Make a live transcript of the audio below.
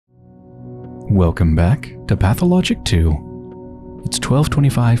Welcome back to Pathologic 2. It's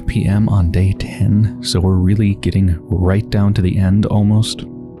 12:25 p.m. on day 10, so we're really getting right down to the end almost.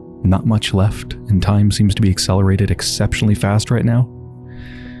 Not much left, and time seems to be accelerated exceptionally fast right now.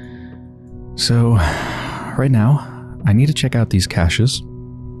 So, right now, I need to check out these caches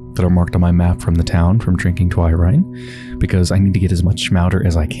that are marked on my map from the town from drinking Twirine, because I need to get as much schmouder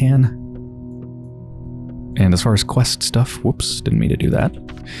as I can. And as far as quest stuff, whoops, didn't mean to do that.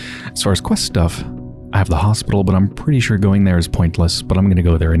 As far as quest stuff, I have the hospital, but I'm pretty sure going there is pointless, but I'm going to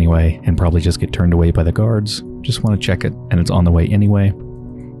go there anyway and probably just get turned away by the guards. Just want to check it, and it's on the way anyway. So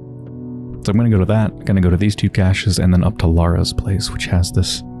I'm going to go to that, going to go to these two caches, and then up to Lara's place, which has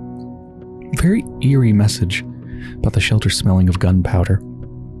this very eerie message about the shelter smelling of gunpowder.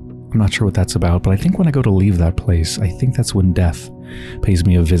 I'm not sure what that's about, but I think when I go to leave that place, I think that's when death pays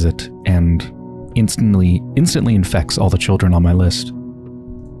me a visit and instantly infects all the children on my list.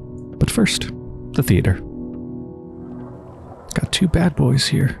 But first, the theater. Got two bad boys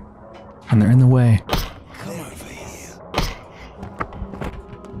here, and they're in the way. Come over here.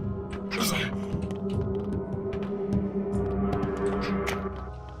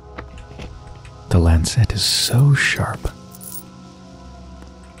 The lancet is so sharp.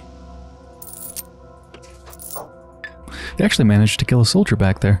 They actually managed to kill a soldier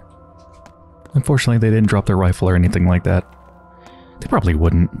back there. Unfortunately, they didn't drop their rifle or anything like that. They probably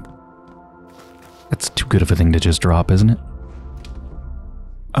wouldn't. That's too good of a thing to just drop, isn't it?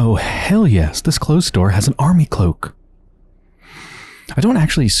 Oh, hell yes, this clothes store has an army cloak. I don't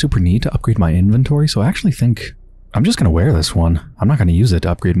actually super need to upgrade my inventory, so I actually think I'm just going to wear this one. I'm not going to use it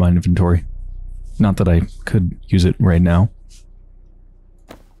to upgrade my inventory. Not that I could use it right now.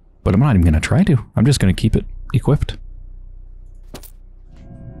 But I'm not even going to try to. I'm just going to keep it equipped.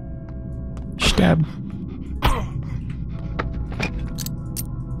 Stab.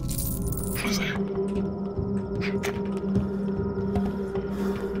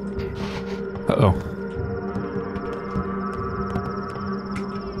 Uh-oh.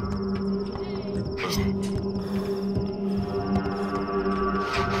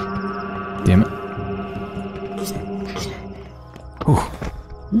 Damn it. Ooh.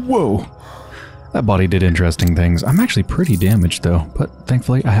 Whoa. That body did interesting things. I'm actually pretty damaged though, but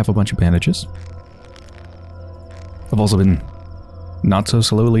thankfully I have a bunch of bandages. I've also been not so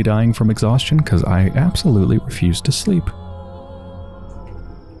slowly dying from exhaustion because I absolutely refuse to sleep.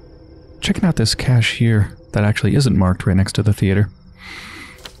 Checking out this cache here that actually isn't marked right next to the theater.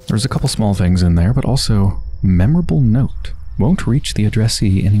 There's a couple small things in there, but also memorable note. Won't reach the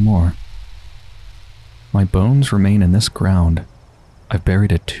addressee anymore. My bones remain in this ground. I've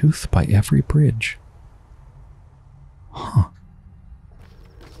buried a tooth by every bridge. Huh.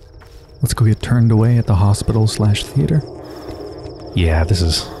 Let's go get turned away at the hospital/theater. Yeah, this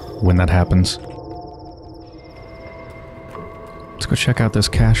is when that happens. Let's go check out this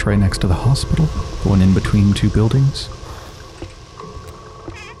cache right next to the hospital, the one in between two buildings.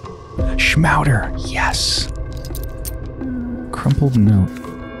 Schmouder, yes! Crumpled note.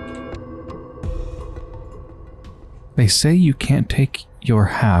 They say you can't take your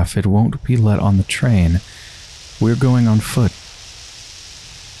half, it won't be let on the train. We're going on foot.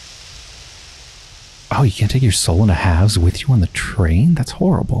 Oh, you can't take your soul into halves with you on the train? That's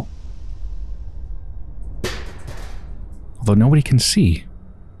horrible. Although nobody can see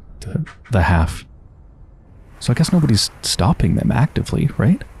the half. So I guess nobody's stopping them actively,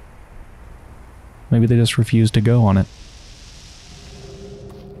 right? Maybe they just refuse to go on it.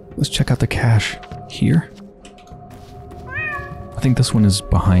 Let's check out the cache here. I think this one is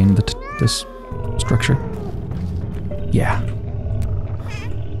behind this structure. Yeah.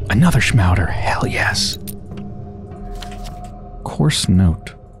 Another schmouder, hell yes. Course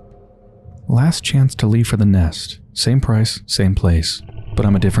note. Last chance to leave for the nest. Same price, same place. But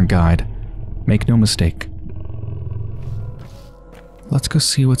I'm a different guide. Make no mistake. Let's go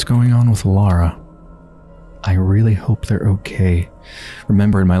see what's going on with Lara. I really hope they're okay.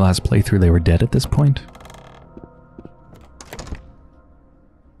 Remember in my last playthrough they were dead at this point?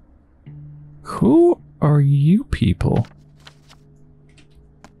 Who are you people?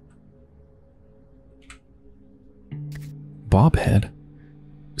 Bobhead.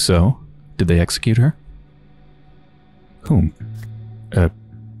 So, did they execute her? Whom? The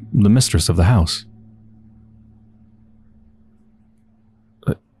mistress of the house.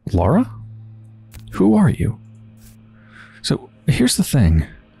 Lara? Who are you? So, here's the thing.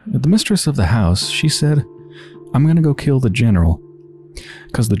 The mistress of the house, she said, I'm gonna go kill the general.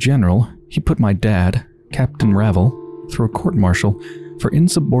 'Cause the general, he put my dad, Captain Ravel, through a court-martial for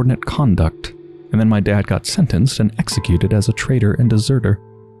insubordinate conduct, and then my dad got sentenced and executed as a traitor and deserter.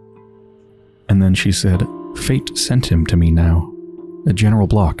 And then she said, "Fate sent him to me now. A General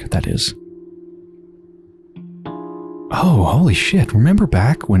Block, that is." Oh, holy shit. Remember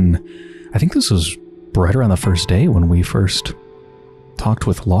back when... I think this was right around the first day when we first talked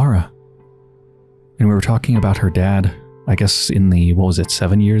with Laura. And we were talking about her dad, I guess in the,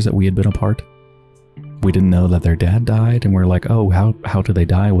 7 years that we had been apart? We didn't know that their dad died, and we were like, oh, how did they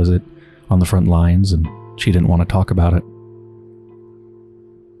die? Was it on the front lines? And she didn't want to talk about it.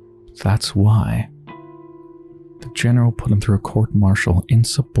 That's why. The general put him through a court-martial,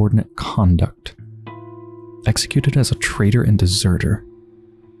 insubordinate conduct. Executed as a traitor and deserter.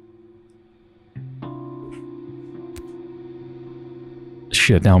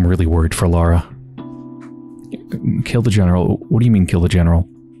 Shit, now I'm really worried for Lara. Kill the general? What do you mean kill the general?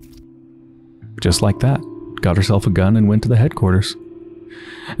 Just like that. Got herself a gun and went to the headquarters.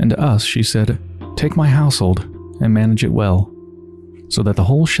 And to us, she said, "Take my household and manage it well." So that the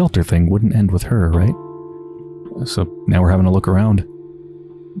whole shelter thing wouldn't end with her, right? So now we're having a look around.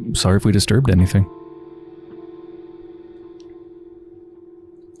 Sorry if we disturbed anything.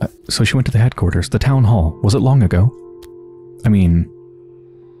 So she went to the headquarters, the town hall. Was it long ago? I mean,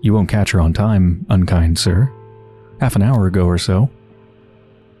 you won't catch her on time, unkind sir. Half an hour ago or so.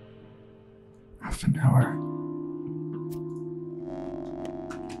 Half an hour.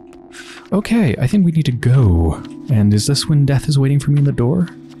 Okay, I think we need to go. And is this when death is waiting for me in the door?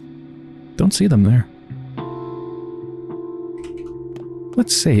 Don't see them there.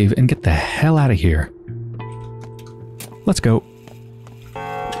 Let's save and get the hell out of here. Let's go.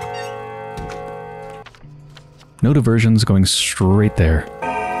 No diversions, going straight there.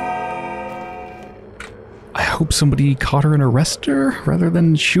 I hope somebody caught her and arrested her rather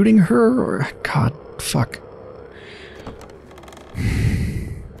than shooting her, or... God, fuck.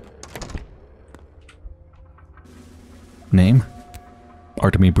 Name?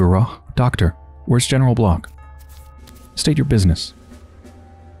 Artemy Bureau. Doctor. Where's General Block? State your business.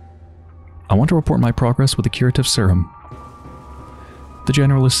 I want to report my progress with the curative serum. The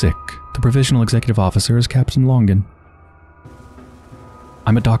General is sick. The Provisional Executive Officer is Captain Longan.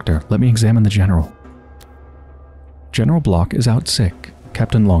 I'm a doctor. Let me examine the General. General Block is out sick.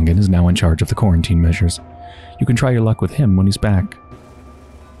 Captain Longan is now in charge of the quarantine measures. You can try your luck with him when he's back.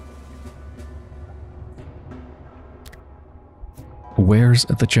 Where's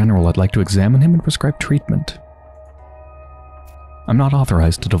the General? I'd like to examine him and prescribe treatment. I'm not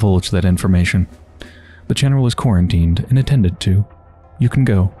authorized to divulge that information. The General is quarantined and attended to. You can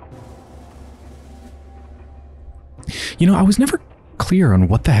go. You know, I was never clear on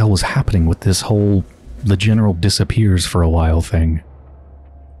what the hell was happening with this whole the General disappears for a while thing.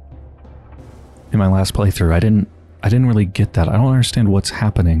 In my last playthrough, I didn't really get that. I don't understand what's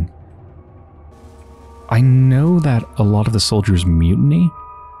happening. I know that a lot of the soldiers mutiny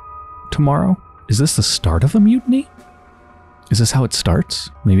tomorrow. Is this the start of a mutiny? Is this how it starts?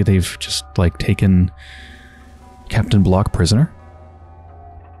 Maybe they've just, like, taken Captain Block prisoner?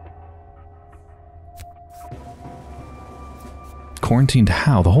 Quarantined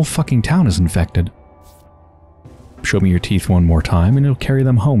how? The whole fucking town is infected. Show me your teeth one more time and you'll carry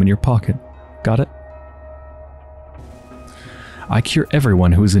them home in your pocket. Got it? I cure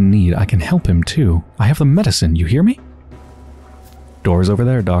everyone who is in need. I can help him too. I have the medicine, you hear me? Door's over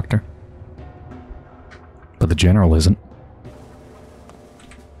there, Doctor. But the General isn't.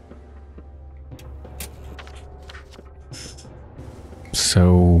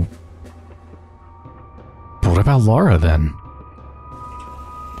 So... what about Lara then?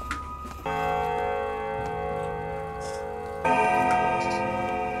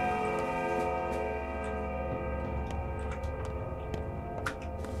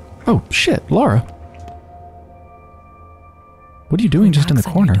 Oh, shit, Lara. What are you doing just in the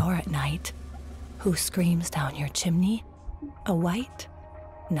corner? Who knocks on your door at night? Who screams down your chimney? A white?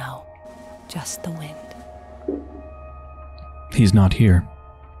 No, just the wind. He's not here.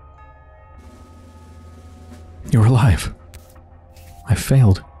 You're alive. I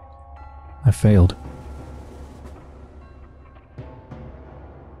failed. I failed.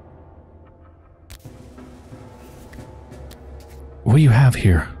 What do you have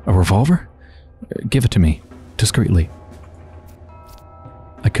here? A revolver? Give it to me, discreetly.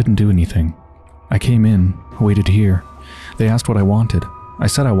 I couldn't do anything. I came in, waited here. They asked what I wanted. I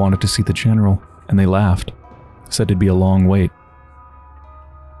said I wanted to see the General, and they laughed. Said it'd be a long wait.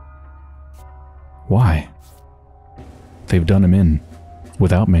 Why? They've done him in,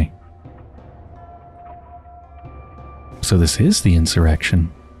 without me. So this is the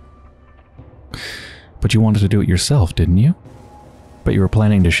insurrection. But you wanted to do it yourself, didn't you? But you were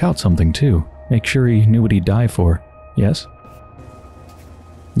planning to shout something too. Make sure he knew what he'd die for. Yes?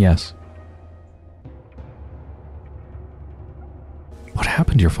 Yes.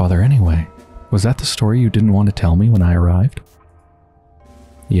 happened to your father anyway? Was that the story you didn't want to tell me when I arrived?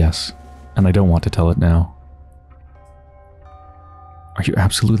 Yes, and I don't want to tell it now. Are you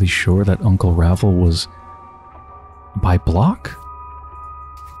absolutely sure that Uncle Ravel was by block?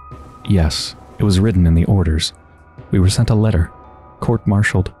 Yes, it was written in the orders. We were sent a letter,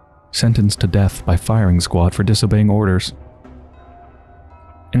 court-martialed, sentenced to death by firing squad for disobeying orders.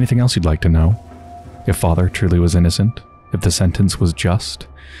 Anything else you'd like to know? If father truly was innocent? If the sentence was just?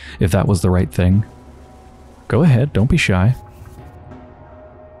 If that was the right thing? Go ahead, don't be shy.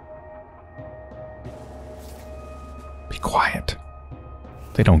 Be quiet.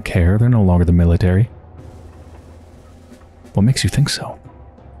 They don't care, they're no longer the military. What makes you think so?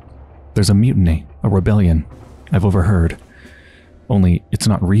 There's a mutiny, a rebellion. I've overheard. Only, it's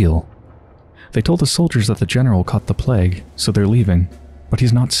not real. They told the soldiers that the general caught the plague, so they're leaving. But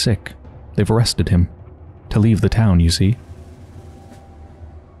he's not sick. They've arrested him. To leave the town, you see.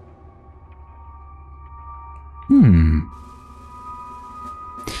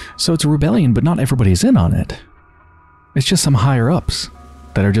 So it's a rebellion, but not everybody's in on it. It's just some higher-ups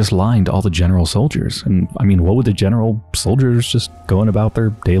that are just lying to all the general soldiers. And, I mean, what would the general soldiers just going about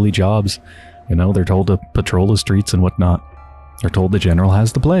their daily jobs? You know, they're told to patrol the streets and whatnot. They're told the general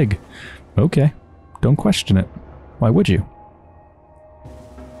has the plague. Okay, don't question it. Why would you?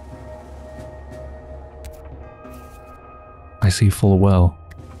 I see full well.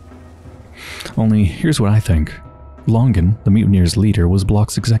 Only, here's what I think. Longan, the mutineers' leader, was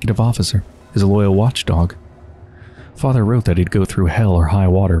Block's executive officer, his loyal watchdog. Father wrote that he'd go through hell or high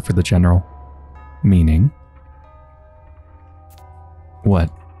water for the general. Meaning?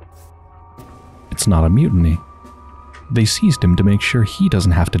 What? It's not a mutiny. They seized him to make sure he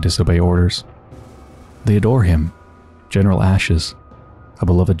doesn't have to disobey orders. They adore him. General Ashes. A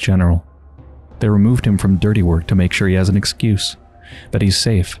beloved general. They removed him from dirty work to make sure he has an excuse. That he's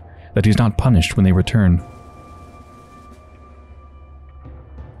safe. That he's not punished when they return.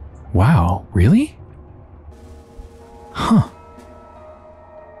 Wow, really? Huh.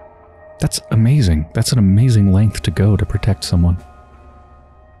 That's amazing. That's an amazing length to go to protect someone.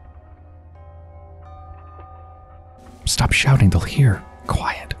 Stop shouting, they'll hear.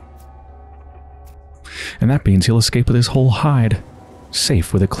 Quiet. And that means he'll escape with his whole hide.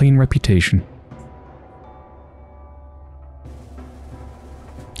 Safe with a clean reputation.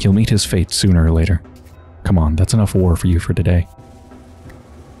 He'll meet his fate sooner or later. Come on, that's enough war for you for today.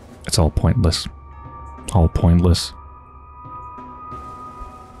 It's all pointless. All pointless.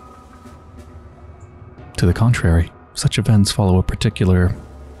 To the contrary, such events follow a particular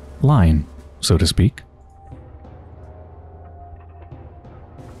line, so to speak.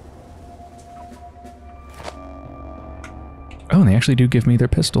 Oh, and they actually do give me their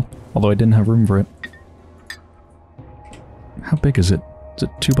pistol, although I didn't have room for it. How big is it? Is it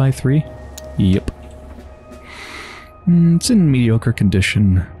 2x3? Yep. It's in mediocre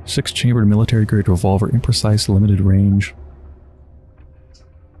condition. 6-chambered military-grade revolver, imprecise, limited range.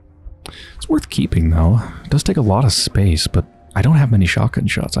 It's worth keeping, though. It does take a lot of space, but I don't have many shotgun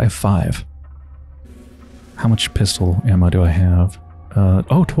shots. I have 5. How much pistol ammo do I have?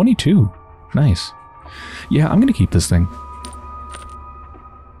 Oh, 22. Nice. Yeah, I'm gonna keep this thing.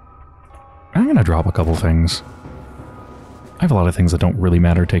 I'm gonna drop a couple things. I have a lot of things that don't really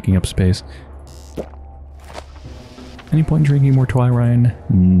matter taking up space. Any point in drinking more Twirine?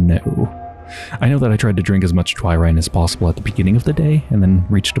 No. I know that I tried to drink as much Twirine as possible at the beginning of the day, and then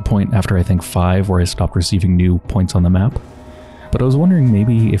reached a point after I think 5 where I stopped receiving new points on the map. But I was wondering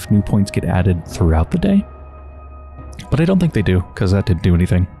maybe if new points get added throughout the day? But I don't think they do, because that didn't do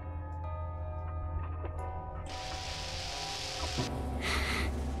anything.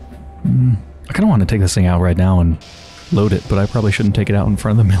 I kind of want to take this thing out right now and load it, but I probably shouldn't take it out in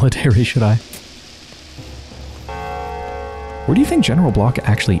front of the military, should I? Where do you think General Block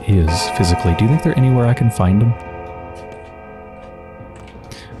actually is, physically? Do you think they're anywhere I can find him?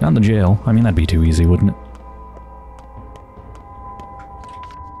 Not in the jail. I mean, that'd be too easy, wouldn't it?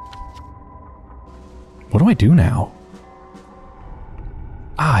 What do I do now?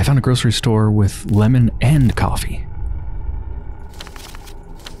 Ah, I found a grocery store with lemon and coffee.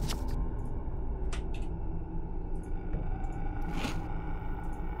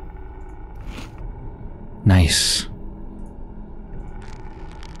 Nice.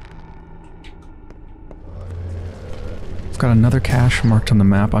 I've got another cache marked on the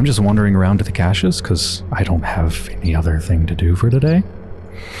map. I'm just wandering around to the caches because I don't have any other thing to do for today.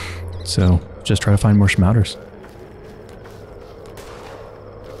 So, just try to find more schmouters.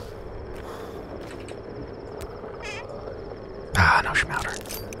 Ah, no schmouter.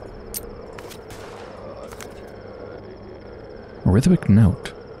 A rhythmic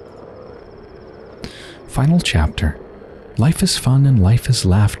note. Final chapter. Life is fun and life is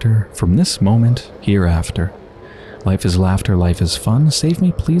laughter, from this moment hereafter. Life is laughter, life is fun, save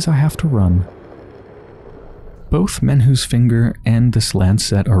me please, I have to run. Both Menhu's finger and this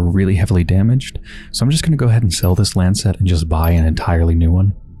lancet are really heavily damaged, so I'm just going to go ahead and sell this lancet and just buy an entirely new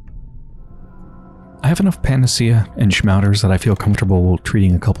one. I have enough panacea and schmouters that I feel comfortable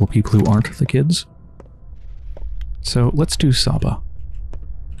treating a couple of people who aren't the kids. So let's do Saba.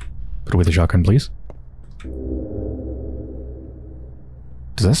 Put away the shotgun, please.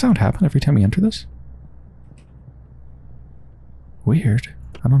 Does that sound happen every time we enter this? Weird.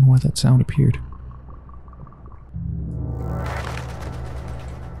 I don't know why that sound appeared.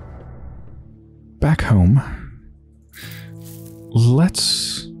 Back home.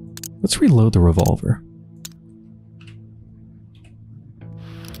 Let's reload the revolver.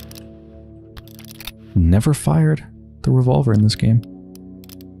 Never fired the revolver in this game.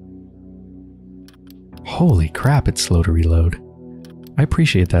 Holy crap, it's slow to reload. I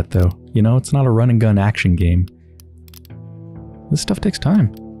appreciate that though. You know, it's not a run and gun action game. This stuff takes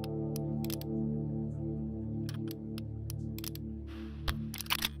time.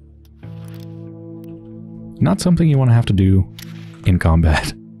 Not something you want to have to do in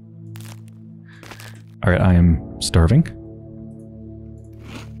combat. Alright, I am starving.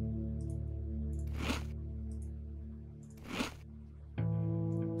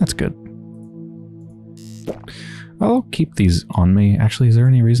 That's good. I'll keep these on me. Actually, is there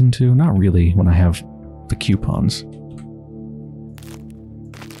any reason to? Not really, when I have the coupons.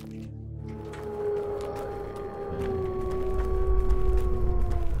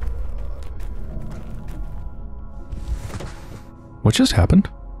 What just happened?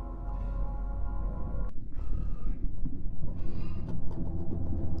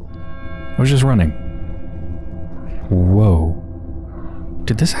 I was just running. Whoa.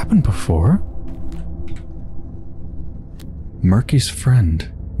 Did this happen before? Murky's friend.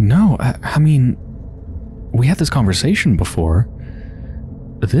 No, I mean, we had this conversation before.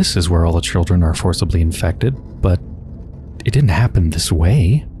 This is where all the children are forcibly infected, but it didn't happen this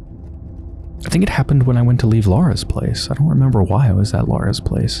way. I think it happened when I went to leave Laura's place. I don't remember why I was at Laura's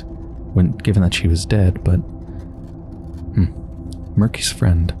place, given that she was dead, but... Murky's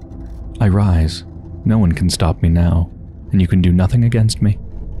friend. I rise. No one can stop me now, and you can do nothing against me.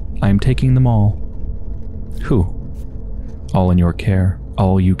 I am taking them all. Who? All in your care,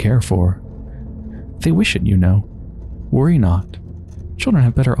 all you care for. They wish it, you know. Worry not. Children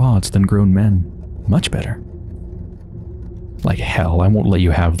have better odds than grown men. Much better. Like hell, I won't let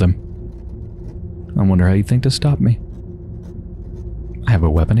you have them. I wonder how you think to stop me. I have a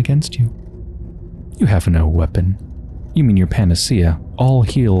weapon against you. You have no weapon. You mean your panacea. All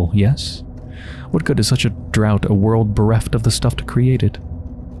heal, yes? What good is such a drought, a world bereft of the stuff to create it?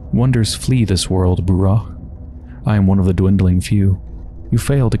 Wonders flee this world, Burah. I am one of the dwindling few. You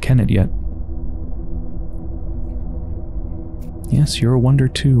fail to ken it yet. Yes, you're a wonder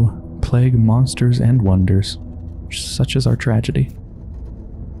too. Plague, monsters, and wonders. Such is our tragedy.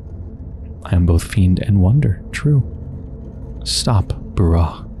 I am both fiend and wonder, true. Stop,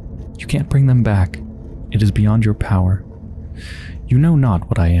 Burah. You can't bring them back. It is beyond your power. You know not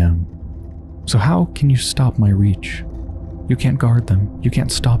what I am. So how can you stop my reach? You can't guard them. You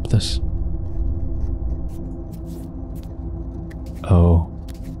can't stop this. Oh.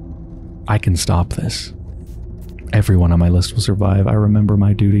 I can stop this. Everyone on my list will survive. I remember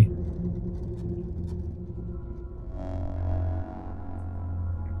my duty.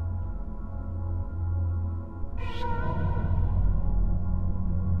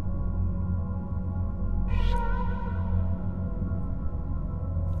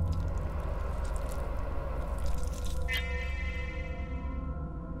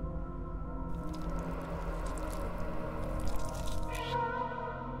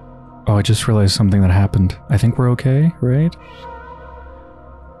 Oh, I just realized something that happened. I think we're okay, right?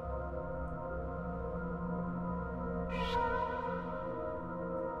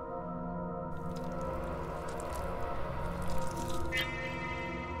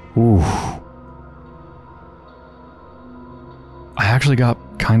 Ooh. I actually got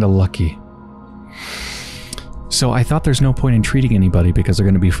kind of lucky. So I thought there's no point in treating anybody because they're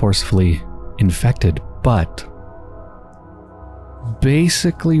going to be forcefully infected, but...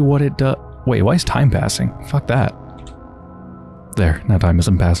 basically what it does... Wait, why is time passing? Fuck that. There, now time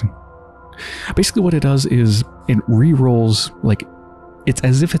isn't passing. Basically what it does is it re-rolls, like, it's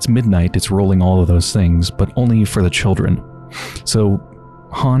as if it's midnight, it's rolling all of those things, but only for the children. So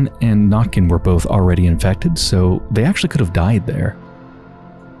Han and Notkin were both already infected, so they actually could have died there.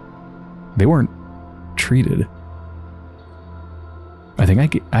 They weren't treated.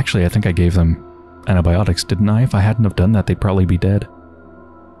 Actually, I think I gave them antibiotics, didn't I? If I hadn't have done that, they'd probably be dead.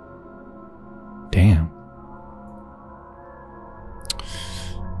 Damn.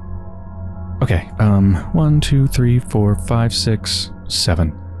 Okay, 1, 2, 3, 4, 5, 6,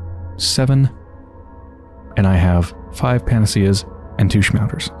 7. 7. And I have 5 panaceas and 2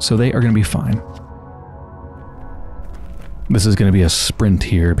 schmouters. So they are going to be fine. This is going to be a sprint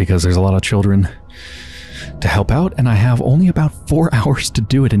here because there's a lot of children to help out, and I have only about 4 hours to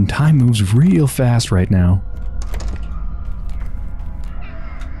do it, and time moves real fast right now.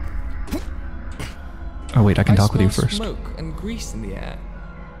 Oh wait, I can talk with you first. Smoke and grease in the air.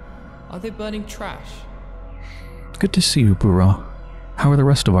 Are they burning trash? Good to see you, Burra. How are the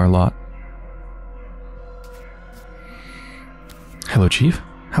rest of our lot? Hello, Chief.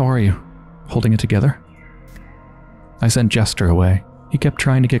 How are you? Holding it together? I sent Jester away. He kept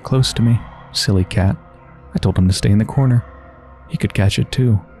trying to get close to me. Silly cat. I told him to stay in the corner. He could catch it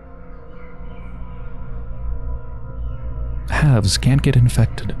too. Halves can't get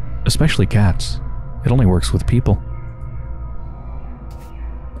infected, especially cats. It only works with people.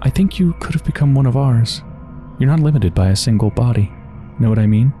 I think you could have become one of ours. You're not limited by a single body. Know what I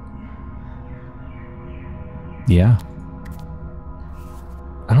mean? Yeah.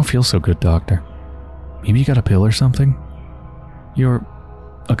 I don't feel so good, Doctor. Maybe you got a pill or something? You're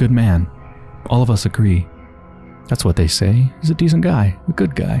a good man. All of us agree. That's what they say. He's a decent guy, a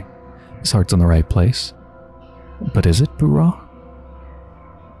good guy. His heart's in the right place. But is it, Burra?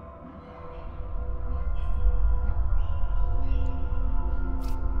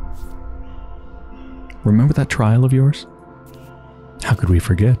 Remember that trial of yours? How could we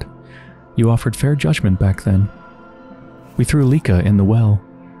forget? You offered fair judgment back then. We threw Lika in the well,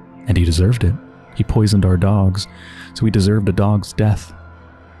 and he deserved it. He poisoned our dogs, so he deserved a dog's death.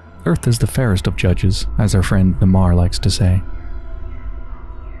 Earth is the fairest of judges, as our friend Namar likes to say.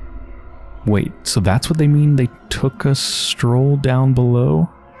 Wait, so that's what they mean? They took a stroll down below?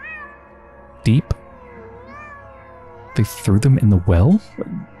 Deep? They threw them in the well?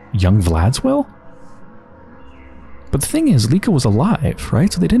 Young Vlad's well? But the thing is, Lika was alive,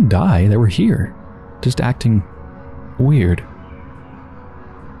 right? So they didn't die, they were here. Just acting weird.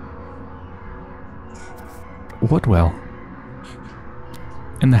 What well?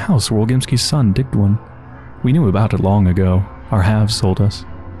 In the house where Wolgimski's son digged one. We knew about it long ago. Our halves told us.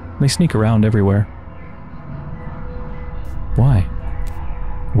 They sneak around everywhere. Why?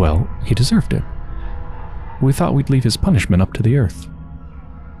 Well, he deserved it. We thought we'd leave his punishment up to the earth.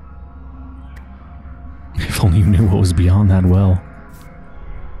 If only you knew what was beyond that well.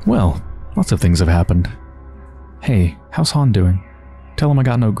 Well, lots of things have happened. Hey, how's Han doing? Tell him I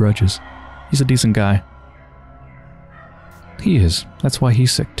got no grudges. He's a decent guy. He is. That's why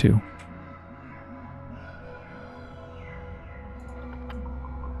he's sick too.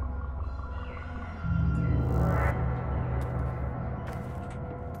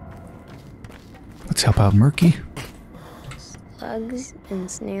 Let's help out Murky. Slugs and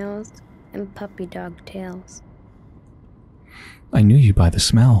snails and puppy dog tails. I knew you by the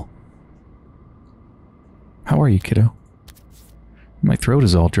smell. How are you, kiddo? My throat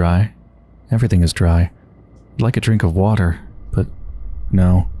is all dry. Everything is dry. I'd like a drink of water, but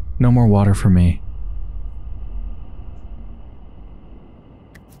no more water for me.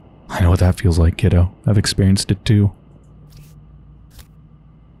 I know what that feels like, kiddo. I've experienced it too.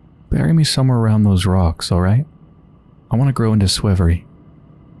 Bury me somewhere around those rocks, alright? I want to grow into Swivery.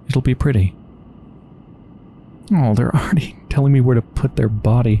 It'll be pretty. Oh, they're already telling me where to put their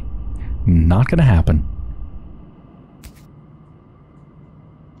body. Not gonna happen.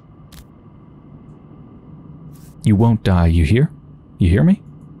 You won't die, you hear? You hear me?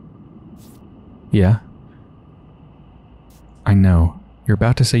 Yeah. I know. You're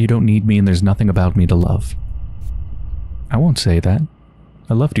about to say you don't need me and there's nothing about me to love. I won't say that.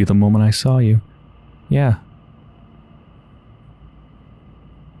 I loved you the moment I saw you. Yeah.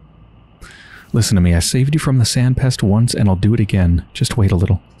 Listen to me, I saved you from the sand pest once and I'll do it again. Just wait a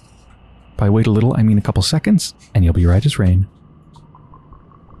little. By wait a little, I mean a couple seconds, and you'll be right as rain.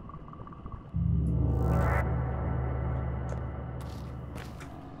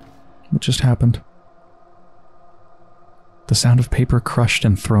 What just happened? The sound of paper crushed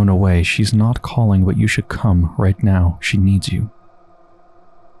and thrown away. She's not calling, but you should come right now. She needs you.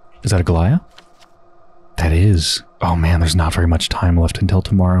 Is that a Glaya? That is. Oh man, there's not very much time left until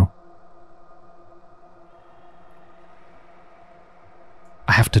tomorrow.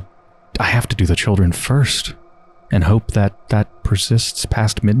 I have to do the children first, and hope that that persists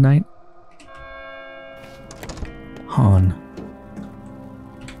past midnight. Han.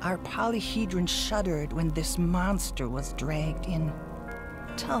 Our polyhedron shuddered when this monster was dragged in.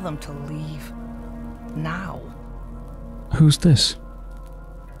 Tell them to leave. Now. Who's this?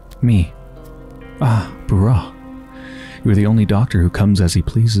 Me. Ah, Burrah. You're the only doctor who comes as he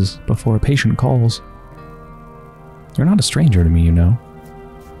pleases before a patient calls. You're not a stranger to me, you know.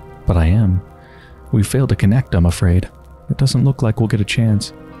 But I am. We failed to connect, I'm afraid. It doesn't look like we'll get a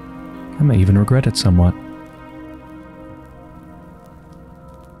chance. I may even regret it somewhat.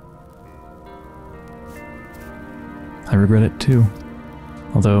 I regret it too.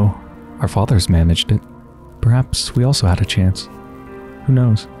 Although our fathers managed it, perhaps we also had a chance. Who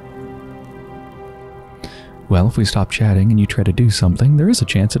knows? Well, if we stop chatting and you try to do something, there is a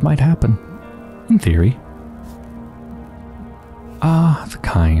chance it might happen. In theory. Ah, the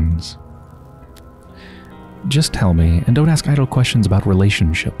kinds. Just tell me, and don't ask idle questions about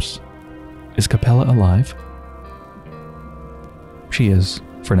relationships. Is Capella alive? She is,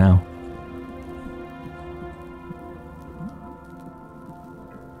 for now.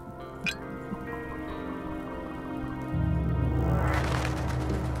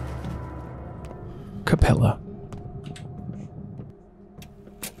 Capella.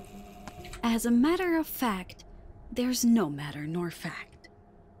 As a matter of fact, there's no matter nor fact.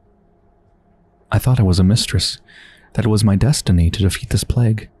 I thought I was a mistress, that it was my destiny to defeat this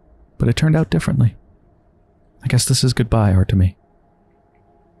plague, but it turned out differently. I guess this is goodbye, Artemy.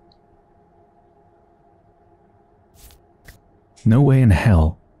 No way in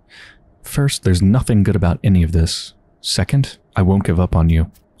hell. First, there's nothing good about any of this. Second, I won't give up on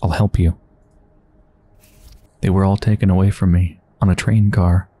you. I'll help you. They were all taken away from me, on a train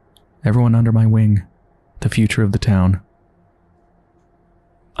car. Everyone under my wing. The future of the town.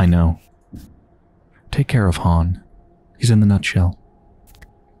 I know. Take care of Han. He's in the nutshell.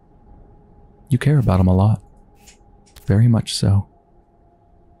 You care about him a lot. Very much so.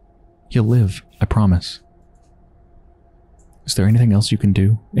 He'll live, I promise. Is there anything else you can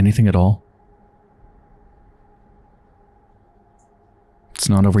do? Anything at all? It's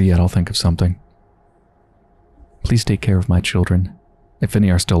not over yet, I'll think of something. Please take care of my children. If any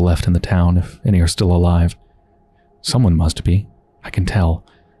are still left in the town, if any are still alive. Someone must be, I can tell.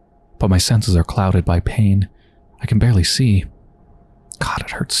 But my senses are clouded by pain. I can barely see. God,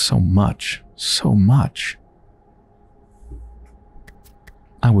 it hurts so much. So much.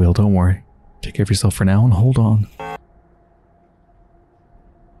 I will, don't worry. Take care of yourself for now and hold on.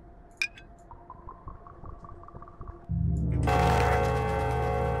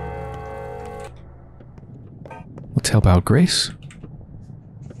 Let's help out Grace.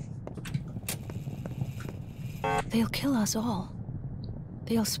 They'll kill us all.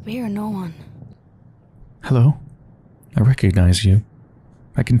 They'll spare no one. Hello. I recognize you.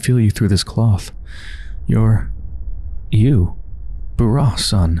 I can feel you through this cloth. You're... you. Burrah,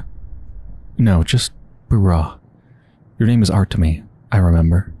 son. No, just Burrah. Your name is Artemy, I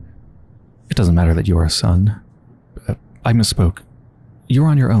remember. It doesn't matter that you're a son. I misspoke. You're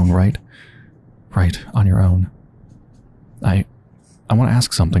on your own, right? Right, on your own. I want to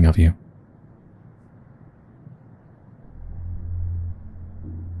ask something of you.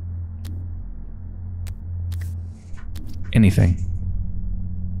 Anything.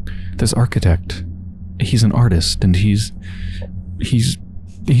 This architect, he's an artist, and he's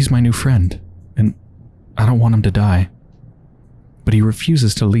my new friend, and I don't want him to die. But he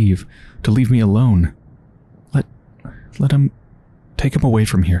refuses to leave me alone. Let him, take him away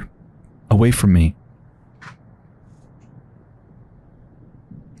from here, away from me.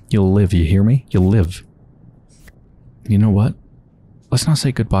 You'll live, you hear me? You'll live. You know what? Let's not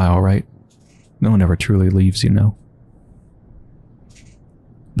say goodbye, alright? No one ever truly leaves, you know.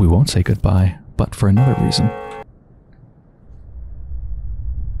 We won't say goodbye, but for another reason.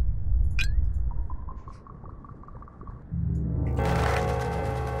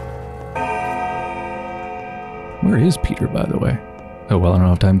 Where is Peter, by the way? Oh, well, I don't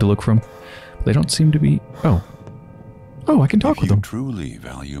have time to look for him. They don't seem to be... Oh, I can talk with them. If you truly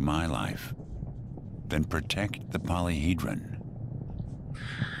value my life, then protect the polyhedron.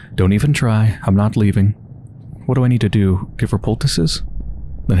 Don't even try. I'm not leaving. What do I need to do? Give her poultices?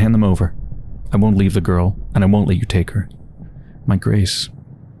 Then hand them over. I won't leave the girl, and I won't let you take her. My Grace.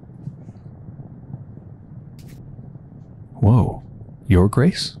 Whoa. Your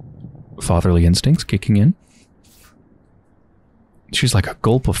Grace? Fatherly instincts kicking in? She's like a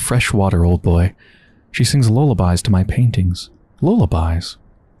gulp of fresh water, old boy. She sings lullabies to my paintings. Lullabies.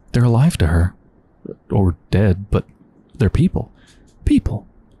 They're alive to her. Or dead, but they're people. People.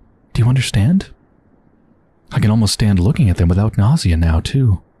 Do you understand? I can almost stand looking at them without nausea now,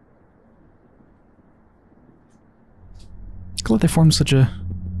 too. Glad they formed such a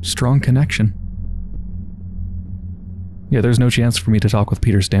strong connection. Yeah, there's no chance for me to talk with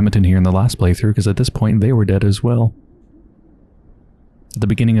Peter Stamerton here in the last playthrough, because at this point they were dead as well. At the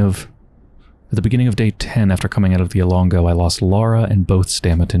beginning of day 10, after coming out of the Alongo, I lost Laura and both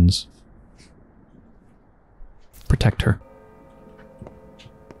Stamertons. Protect her.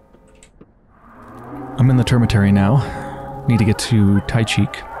 I'm in the termitary now. Need to get to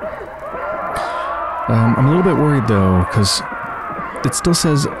Taichik. I'm a little bit worried though, because it still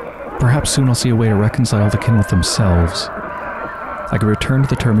says, perhaps soon I'll see a way to reconcile the kin with themselves. I could return to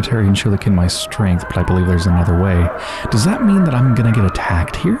the termitary and show the kin my strength, but I believe there's another way. Does that mean that I'm gonna get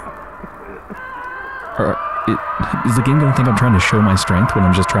attacked here? Or is the game gonna think I'm trying to show my strength when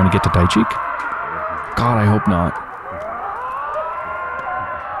I'm just trying to get to Taichik? God, I hope not.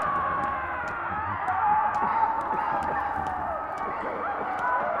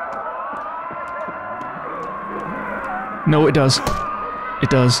 No, it does. It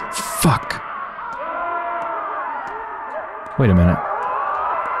does. Fuck. Wait a minute.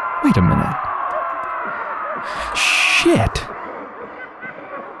 Wait a minute. Shit.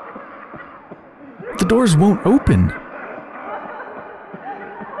 The doors won't open.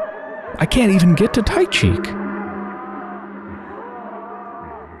 I can't even get to Taichik.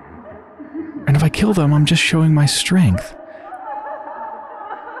 And if I kill them, I'm just showing my strength.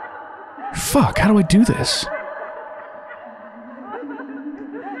 Fuck, how do I do this?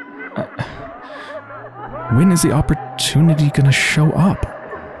 When is the opportunity gonna show up?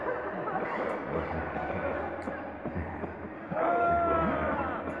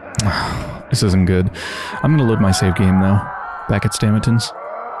 This isn't good. I'm gonna load my save game though, back at Stamerton's.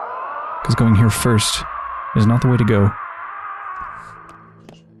 Because going here first is not the way to go.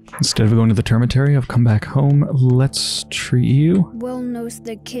 Instead of going to the termitary, I've come back home. Let's treat you. Well knows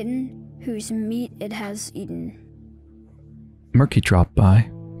the kitten whose meat it has eaten. Murky dropped by,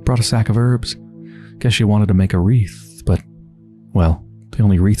 brought a sack of herbs. Guess she wanted to make a wreath, but, well, the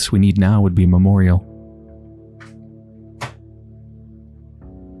only wreaths we need now would be memorial.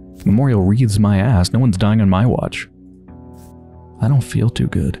 Memorial wreaths my ass. No one's dying on my watch. I don't feel too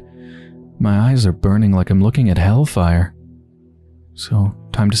good. My eyes are burning like I'm looking at hellfire. So,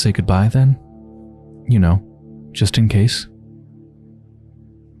 time to say goodbye then? You know, just in case.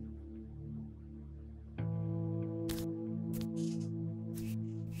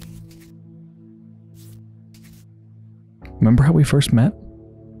 Remember how we first met?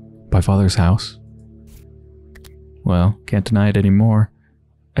 By Father's house? Well, can't deny it anymore.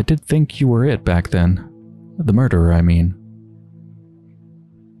 I did think you were it back then. The murderer, I mean.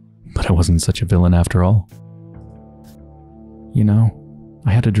 But I wasn't such a villain after all. You know,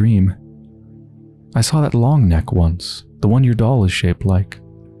 I had a dream. I saw that long neck once, the one your doll is shaped like.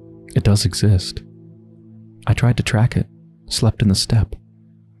 It does exist. I tried to track it, slept in the steppe.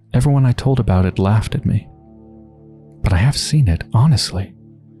 Everyone I told about it laughed at me. But I have seen it, honestly.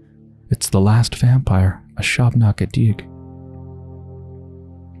 It's the last vampire, a Shabnak Adig.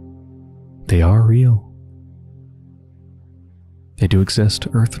 They are real. They do exist.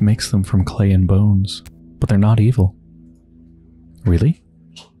 Earth makes them from clay and bones, but they're not evil. Really?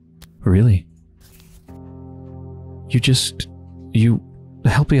 Really? You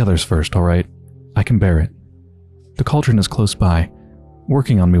help the others first, alright? I can bear it. The cauldron is close by.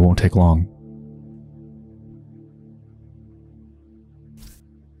 Working on me won't take long.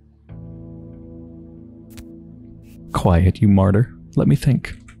 Quiet, you martyr. Let me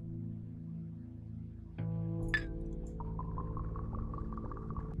think.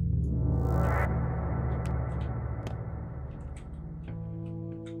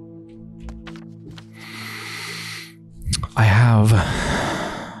 I have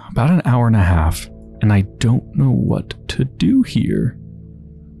about an hour and a half, and I don't know what to do here.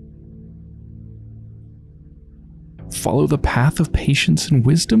 Follow the path of patience and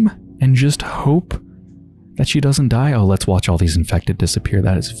wisdom, and just hope that she doesn't die? Oh, let's watch all these infected disappear.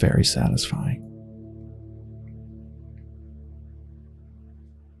 That is very satisfying.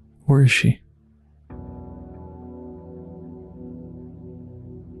 Where is she?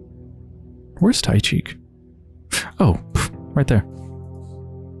 Where's Taichik? Oh, right there.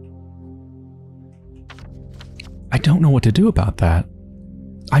 I don't know what to do about that.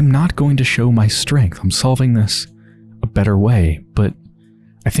 I'm not going to show my strength. I'm solving this a better way, but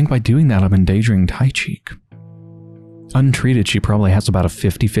I think by doing that I'm endangering Taichik. Untreated, she probably has about a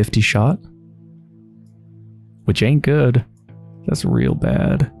 50-50 shot. Which ain't good. That's real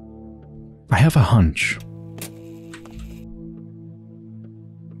bad. I have a hunch.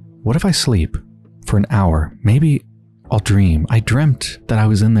 What if I sleep for an hour? Maybe I'll dream. I dreamt that I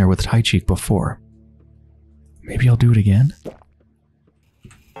was in there with Taichik before. Maybe I'll do it again?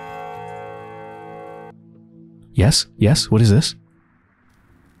 Yes? Yes? What is this?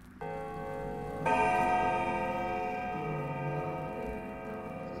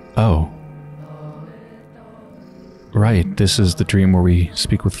 Oh. Right, this is the dream where we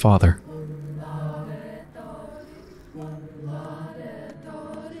speak with Father.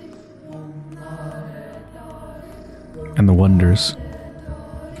 And the wonders.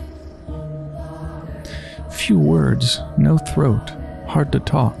 Few words, no throat, hard to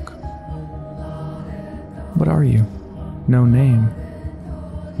talk. What are you? No name.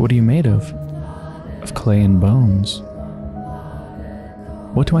 What are you made of? Of clay and bones.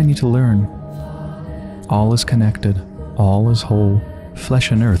 What do I need to learn? All is connected, all is whole.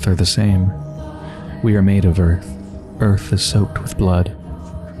 Flesh and earth are the same. We are made of earth. Earth is soaked with blood.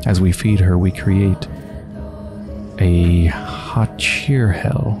 As we feed her, we create a Hachir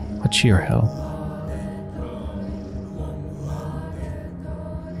hell. Hachir hell.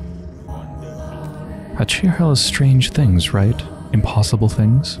 Hachir hell is strange things, right? Impossible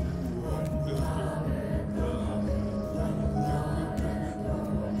things.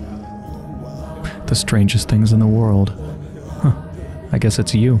 The strangest things in the world. Huh. I guess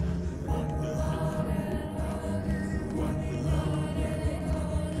it's you.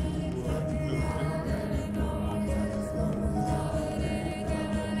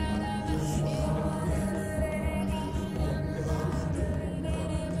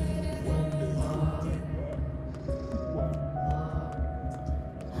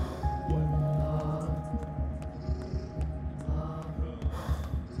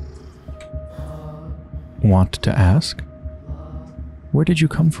 Want to ask? Where did you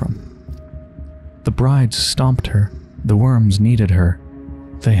come from? The brides stomped her. The worms needed her.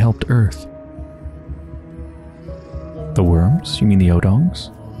 They helped Earth. The worms? You mean the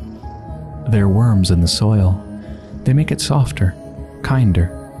Odongs? They're worms in the soil. They make it softer, kinder.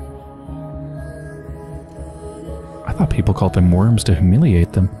 I thought people called them worms to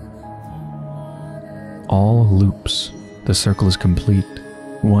humiliate them. All loops. The circle is complete.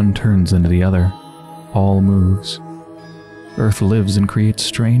 One turns into the other. All moves. Earth lives and creates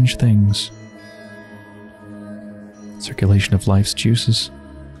strange things. Circulation of life's juices.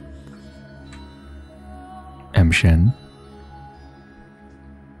 Emshen.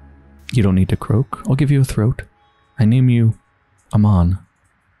 You don't need to croak. I'll give you a throat. I name you Aman.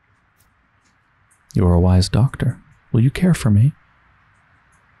 You are a wise doctor. Will you care for me?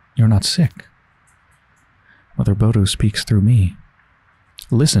 You're not sick. Mother Bodo speaks through me.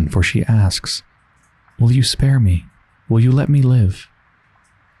 Listen, for she asks, will you spare me? Will you let me live?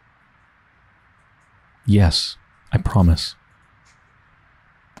 Yes, I promise.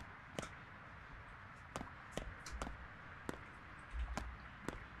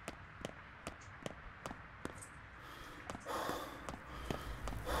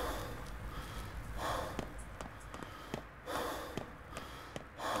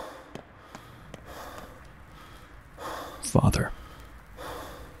 Father.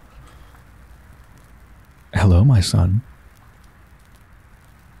 Hello, my son.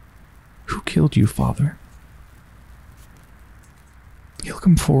 Who killed you, Father? He'll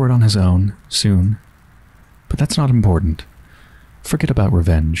come forward on his own, soon. But that's not important. Forget about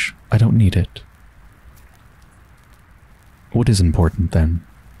revenge. I don't need it. What is important, then?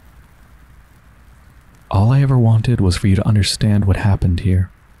 All I ever wanted was for you to understand what happened here,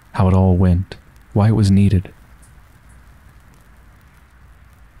 how it all went, why it was needed.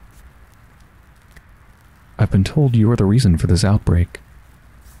 I've been told you are the reason for this outbreak.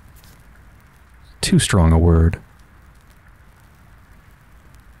 Too strong a word.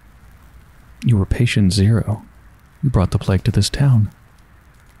 You were patient zero. You brought the plague to this town.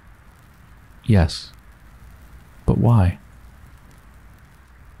 Yes. But why?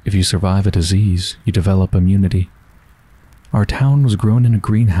 If you survive a disease, you develop immunity. Our town was grown in a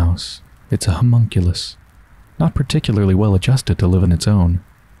greenhouse. It's a homunculus, not particularly well adjusted to live on its own.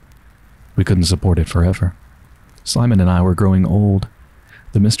 We couldn't support it forever. Simon and I were growing old.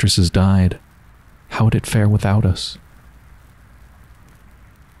 The mistresses died. How would it fare without us?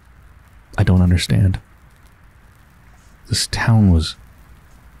 I don't understand. This town was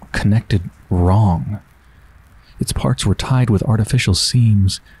connected wrong. Its parts were tied with artificial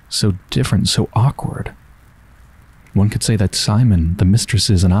seams, so different, so awkward. One could say that Simon, the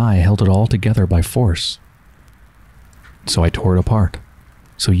mistresses, and I held it all together by force. So I tore it apart,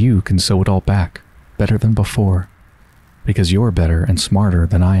 so you can sew it all back, better than before, because you're better and smarter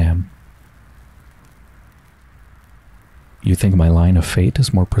than I am. You think my line of fate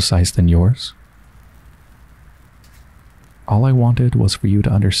is more precise than yours? All I wanted was for you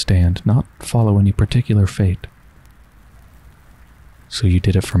to understand, not follow any particular fate. So you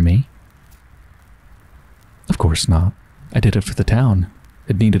did it for me? Of course. course not. I did it for the town.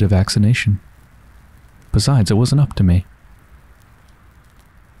 It needed a vaccination. Besides, it wasn't up to me.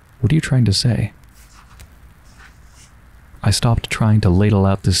 What are you trying to say? I stopped trying to ladle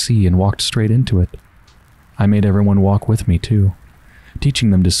out the sea and walked straight into it. I made everyone walk with me, too,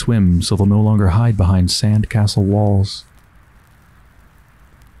 teaching them to swim so they'll no longer hide behind sand castle walls.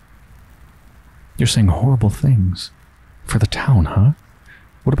 You're saying horrible things. For the town, huh?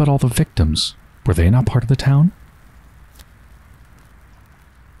 What about all the victims? Were they not part of the town?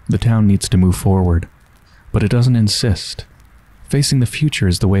 The town needs to move forward, but it doesn't insist. Facing the future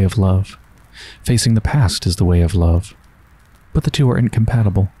is the way of love. Facing the past is the way of love. But the two are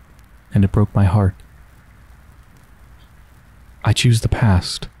incompatible, and it broke my heart. I choose the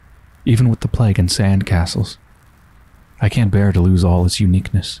past, even with the plague and sand castles. I can't bear to lose all its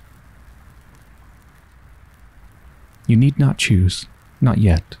uniqueness. You need not choose, not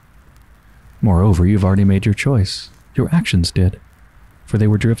yet. Moreover, you've already made your choice. Your actions did, for they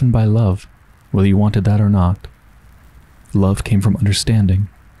were driven by love, whether you wanted that or not. Love came from understanding.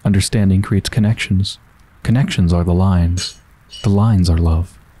 Understanding creates connections. Connections are the lines. The lines are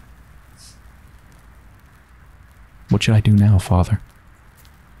love. What should I do now, Father?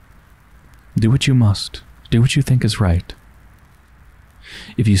 Do what you must. Do what you think is right.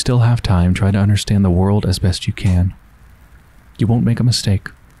 If you still have time, try to understand the world as best you can. You won't make a mistake.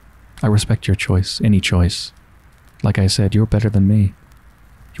 I respect your choice, any choice. Like I said, you're better than me.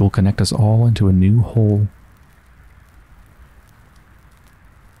 You will connect us all into a new whole.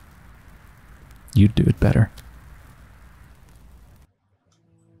 You'd do it better.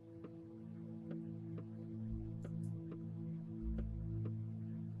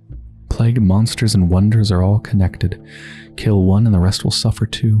 Plague, monsters, and wonders are all connected. Kill one and the rest will suffer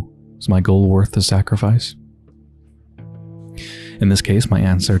too. Is my goal worth the sacrifice? In this case, my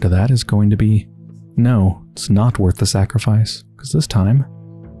answer to that is going to be no, it's not worth the sacrifice, because this time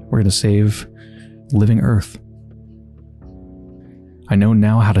we're going to save living Earth. I know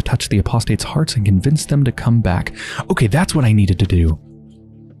now how to touch the apostates' hearts and convince them to come back. Okay, that's what I needed to do.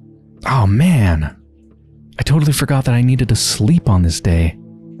 Oh man, I totally forgot that I needed to sleep on this day.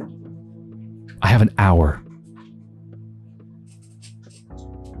 I have an hour.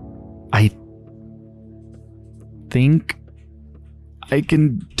 I think I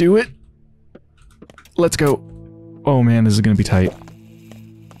can do it. Let's go. Oh man, this is gonna be tight.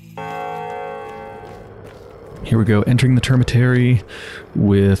 Here we go, entering the termitary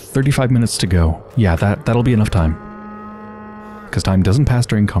with 35 minutes to go. Yeah, that'll be enough time. Because time doesn't pass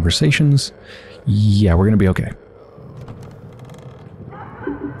during conversations. Yeah, we're gonna be okay.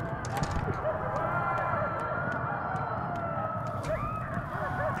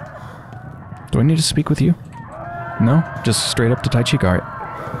 Do I need to speak with you? No? Just straight up to Tai Chi? Alright.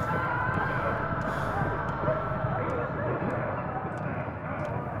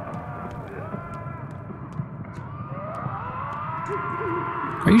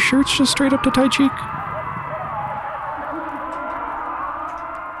 Are you sure it's just straight up to Tai Chi?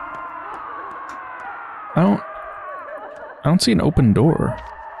 I don't see an open door.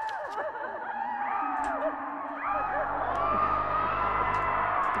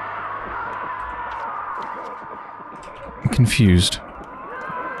 I'm confused.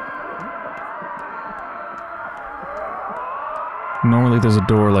 Normally there's a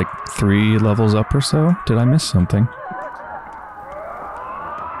door like 3 levels up or so. Did I miss something?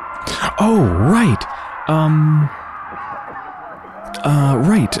 Oh, right!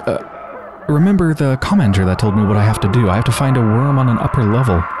 Remember the commenter that told me what I have to do? I have to find a worm on an upper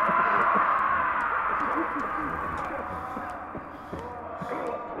level.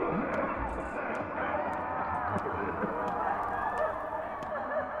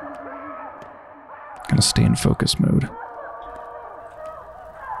 Gonna stay in focus mode.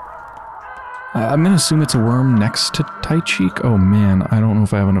 I'm gonna assume it's a worm next to Tai Chi. Oh man, I don't know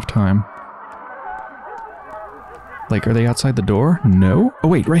if I have enough time. Like, are they outside the door? No? Oh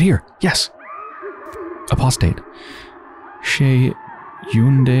wait, right here. Yes! Apostate. She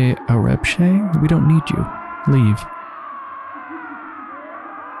Yunde Arebshe? We don't need you. Leave.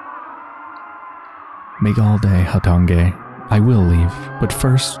 Make all day, Hatange. I will leave, but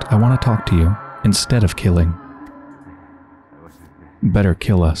first I want to talk to you, instead of killing. Better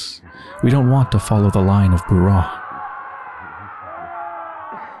kill us. We don't want to follow the line of Burah.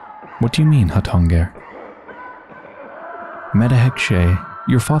 What do you mean, Hatanger? Medahekshe,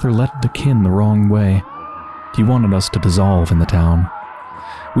 your father led the kin the wrong way. He wanted us to dissolve in the town.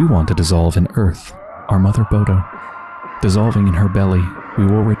 We want to dissolve in Earth, our mother Bodo. Dissolving in her belly, we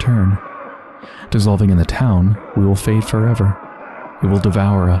will return. Dissolving in the town, we will fade forever. It will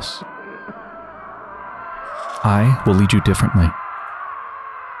devour us. I will lead you differently.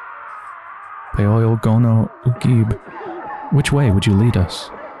 Peoil Gono Ugib. Which way would you lead us?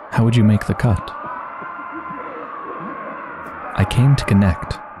 How would you make the cut? I came to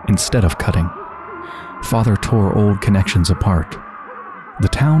connect instead of cutting. Father tore old connections apart. The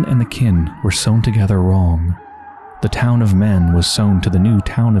town and the kin were sewn together wrong. The town of men was sewn to the new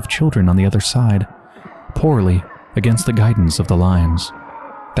town of children on the other side, poorly against the guidance of the lines.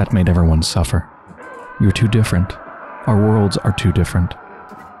 That made everyone suffer. You're too different. Our worlds are too different.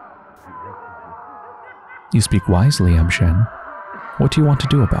 You speak wisely, emshen. What do you want to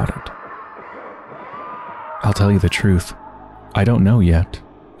do about it? I'll tell you the truth. I don't know yet.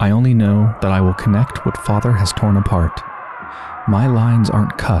 I only know that I will connect what Father has torn apart. My lines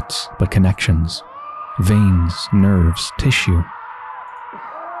aren't cuts, but connections. Veins, nerves, tissue.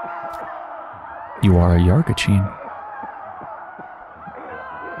 You are a Yargachin.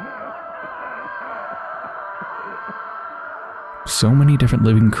 So many different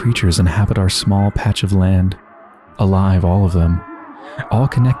living creatures inhabit our small patch of land. Alive, all of them. All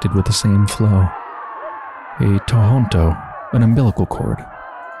connected with the same flow. A tohonto, an umbilical cord.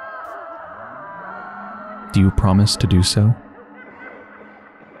 Do you promise to do so?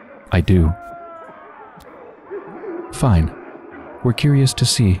 I do. Fine. We're curious to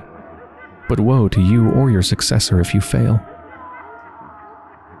see. But woe to you or your successor if you fail.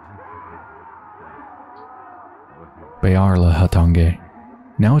 Bayarla Hatange.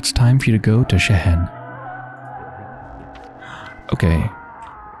 Now it's time for you to go to Shehen. Okay.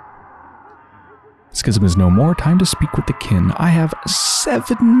 Schism is no more. Time to speak with the kin. I have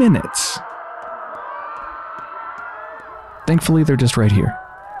 7 minutes. Thankfully, they're just right here.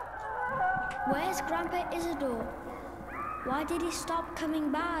 Where's Grandpa Isidore? Why did he stop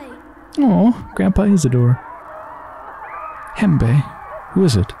coming by? Oh, Grandpa Isidore. Hembe, who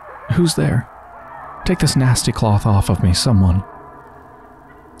is it? Who's there? Take this nasty cloth off of me, someone.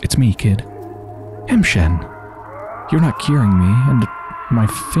 It's me, kid. Emshen. You're not curing me, and my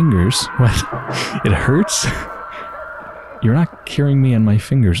fingers... What? It hurts? You're not curing me and my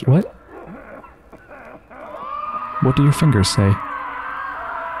fingers. What? What do your fingers say?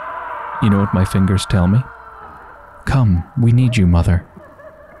 You know what my fingers tell me? Come, we need you, Mother.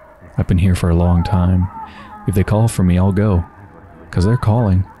 I've been here for a long time. If they call for me, I'll go. 'Cause they're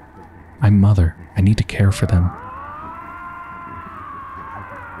calling. I'm Mother. I need to care for them.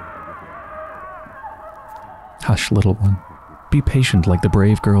 Hush, little one. Be patient like the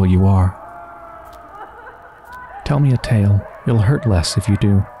brave girl you are. Tell me a tale. It'll hurt less if you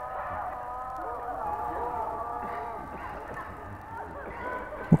do.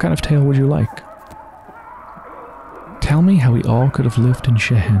 What kind of tale would you like? Tell me how we all could have lived in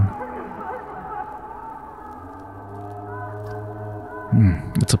Shehen.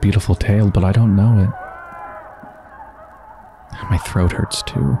 It's a beautiful tale, but I don't know it. My throat hurts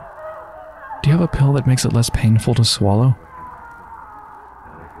too. Do you have a pill that makes it less painful to swallow?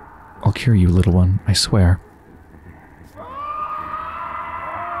 I'll cure you, little one, I swear.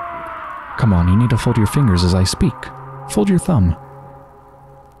 Come on, you need to fold your fingers as I speak. Fold your thumb.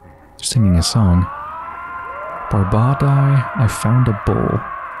 They're singing a song. Barbadai, I found a bowl.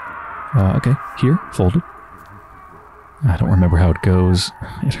 Okay, here, fold it. I don't remember how it goes.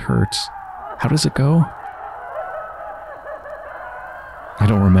 It hurts. How does it go? I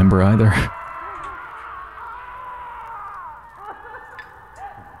don't remember either.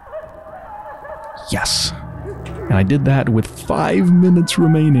 Yes. And I did that with 5 minutes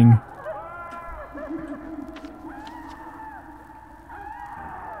remaining.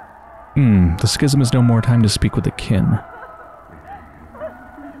 The schism is no more. Time to speak with the kin.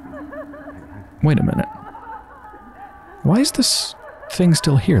 Wait a minute. Why is this thing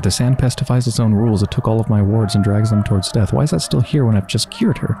still here? The sand pest defies its own rules. It took all of my wards and drags them towards death. Why is that still here when I've just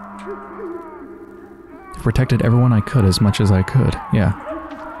cured her? I've protected everyone I could as much as I could. Yeah.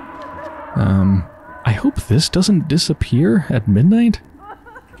 I hope this doesn't disappear at midnight.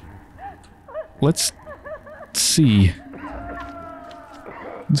 Let's see.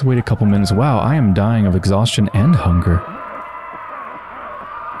 Let's wait a couple minutes. Wow, I am dying of exhaustion and hunger.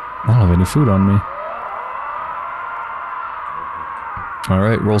 I don't have any food on me.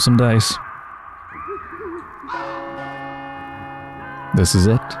 Alright, roll some dice. This is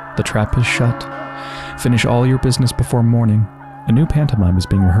it. The trap is shut. Finish all your business before morning. A new pantomime is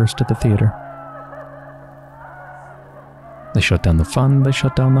being rehearsed at the theater. They shut down the fund, they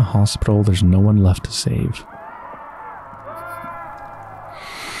shut down the hospital, there's no one left to save.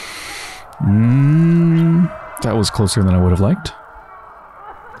 That was closer than I would have liked.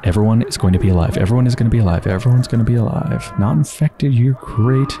 Everyone is going to be alive. Everyone is going to be alive. Everyone's going to be alive. Not infected, you're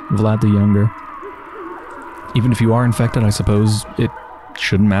great, Vlad the Younger. Even if you are infected, I suppose it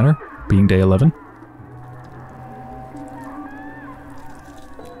shouldn't matter, being day 11.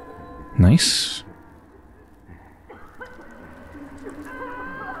 Nice.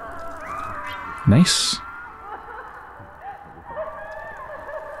 Nice.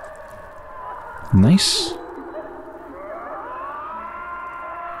 Nice.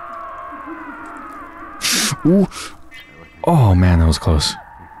 Ooh. Oh man, that was close.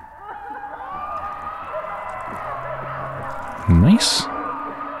 Nice.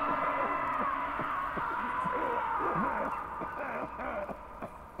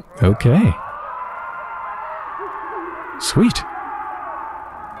 Okay. Sweet.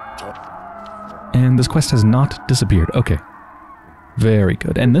 And this quest has not disappeared. Okay. Very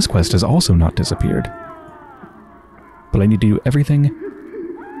good. And this quest has also not disappeared. But I need to do everything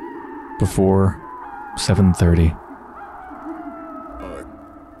before 7:30.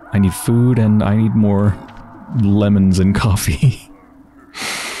 I need food and I need more lemons and coffee.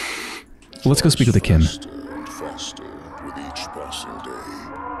 Let's go speak with the kin.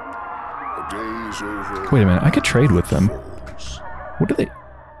 Wait a minute, I could trade with them. What do they...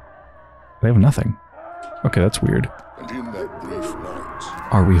 They have nothing. Okay, that's weird.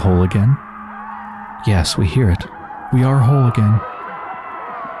 Are we whole again? Yes, we hear it. We are whole again.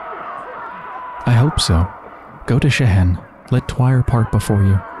 I hope so. Go to Shehen. Let Twire part before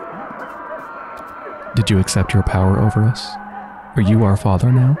you. Did you accept your power over us? Are you our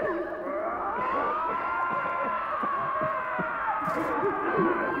father now?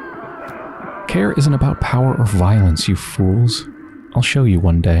 Care isn't about power or violence, you fools. I'll show you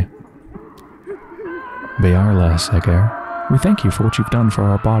one day. Be'arla, Seger. We thank you for what you've done for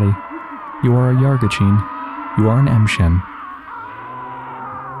our body. You are a Yargachin. You are an emshen.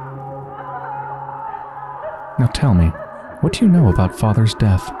 Now tell me, what do you know about Father's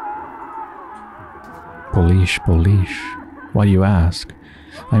death? Polish, Polish. Why do you ask?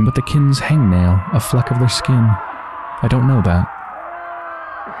 I am but the kin's hangnail, a fleck of their skin. I don't know that.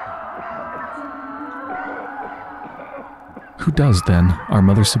 Who does, then? Our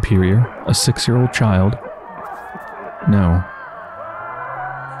Mother Superior? A 6-year-old child? No.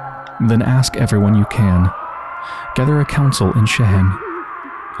 Then ask everyone you can. Gather a council in Shehen.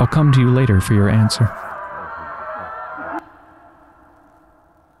 I'll come to you later for your answer.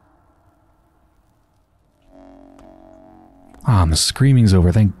 Ah, the screaming's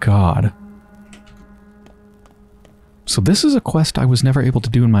over, thank God. So this is a quest I was never able to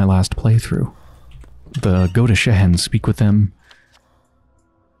do in my last playthrough. The go to Shehen, speak with them.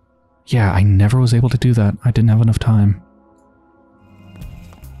 Yeah, I never was able to do that. I didn't have enough time.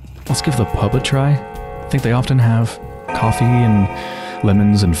 Let's give the pub a try. I think they often have coffee and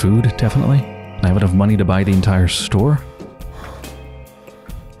lemons and food, definitely. I have enough money to buy the entire store.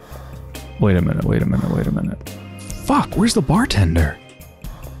 Wait a minute, wait a minute, wait a minute. Fuck, where's the bartender?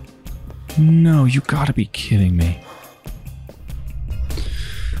 No, you gotta be kidding me.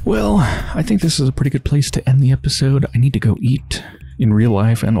 Well, I think this is a pretty good place to end the episode. I need to go eat in real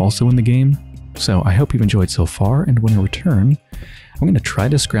life and also in the game. So I hope you've enjoyed so far, and when I return, I'm going to try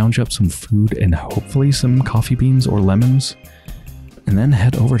to scrounge up some food and hopefully some coffee beans or lemons, and then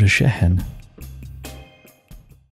head over to Shehen.